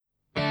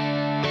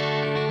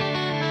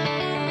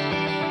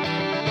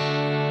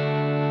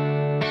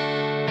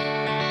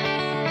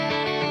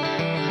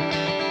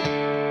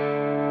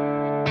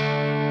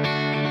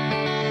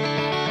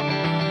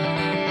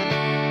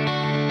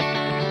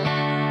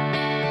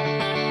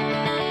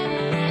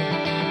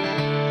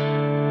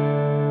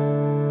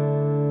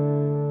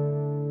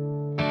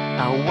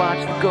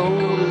watch the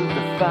gold of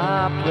the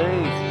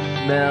fireplace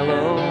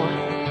mellow.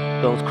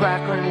 Those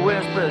crackling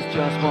whispers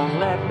just won't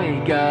let me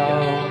go.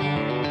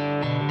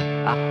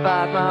 I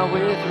fight my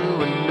way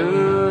through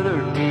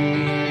another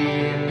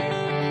day.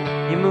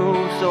 You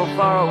move so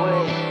far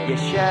away, your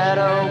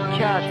shadow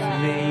cuts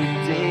me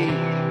deep.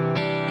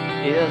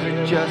 Is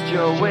it just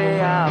your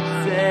way of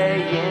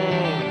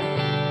saying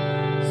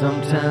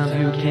sometimes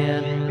you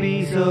can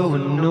be so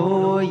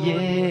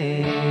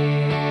annoying?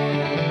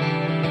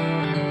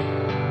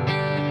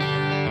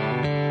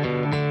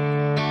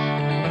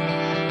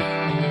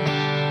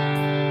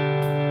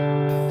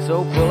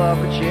 So pull up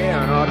a chair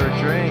and order a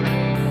drink.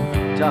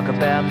 Talk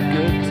about the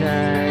good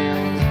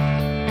times.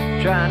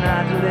 Try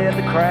not to let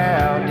the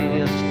crowd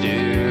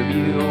disturb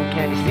you.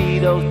 Can you see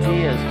those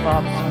tears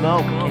for the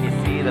smoke? Can you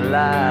see the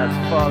lies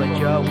for the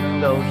joke?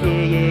 Those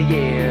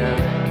years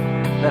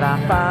that I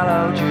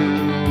followed you,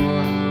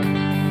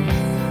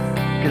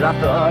 'cause I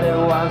thought it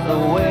was the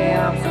way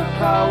I'm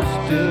supposed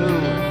to.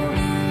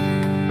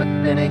 But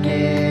then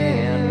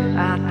again,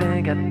 I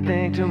think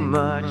too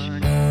much.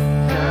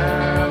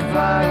 Time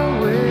fly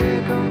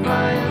away, come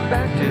flying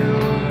back to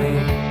me.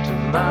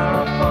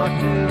 Tomorrow for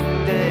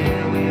today,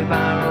 we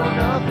borrow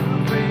nothing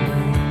free.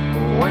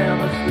 When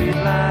the sweet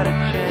light of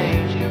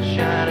change is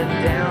shining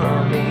down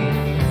on me,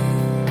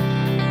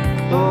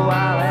 oh,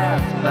 I'll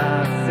ask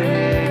myself,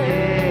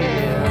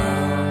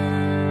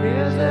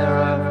 is there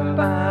a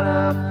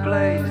better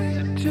place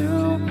to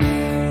be?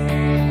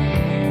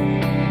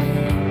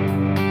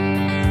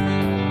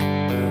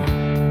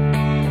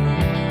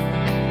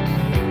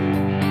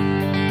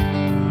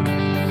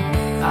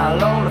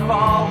 I'll only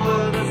fall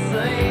for the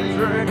same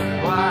drink.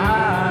 Why?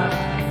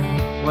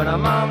 When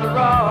I'm on the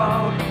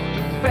road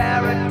to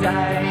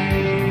paradise,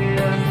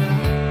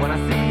 when I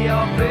see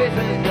your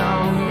faces,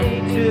 don't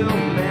need to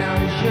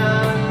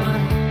mention.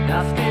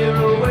 I'll steer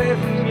away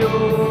from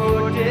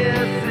your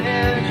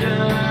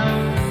decision.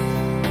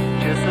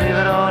 Just leave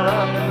it all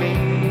up to me.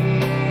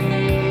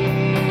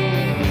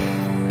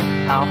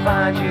 I'll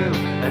find you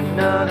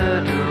another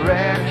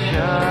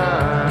direction.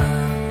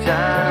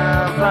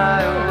 Time fly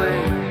away,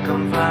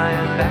 come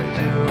flying back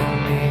to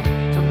me.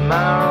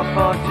 Tomorrow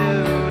for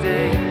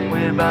today,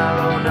 we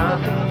borrow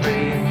nothing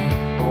free.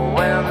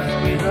 When the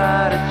sweet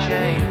light of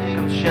change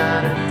comes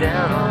shining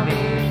down on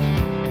me,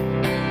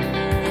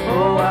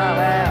 oh, I'll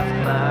ask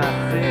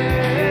myself,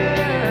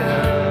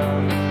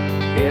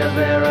 is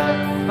there a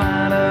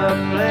finer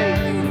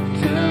place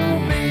to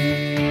be?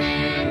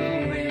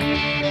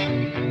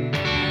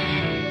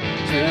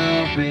 To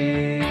be.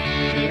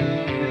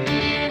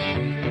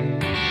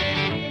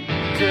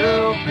 To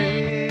be.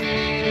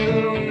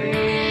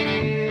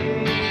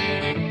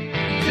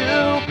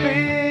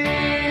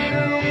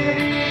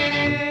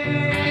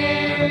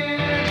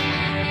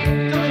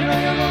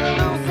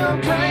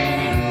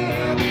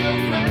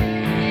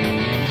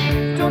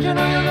 Don't you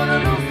know you're gonna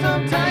lose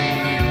some time?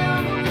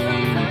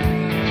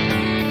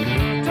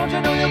 Don't you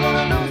know you're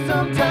gonna lose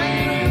some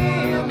time?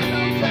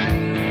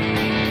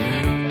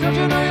 Don't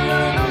you know you're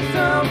gonna lose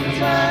some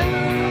time?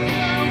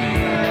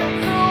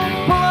 So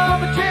pull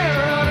up a chair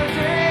on a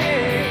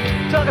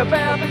day, talk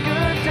about the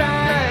good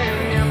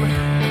time.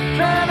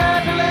 Try not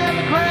to let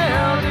the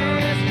crowd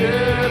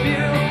disturb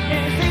you.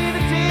 Can you see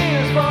the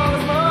tears for the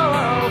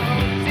smoke?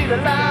 See the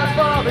lies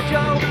for the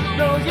joke?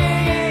 Those years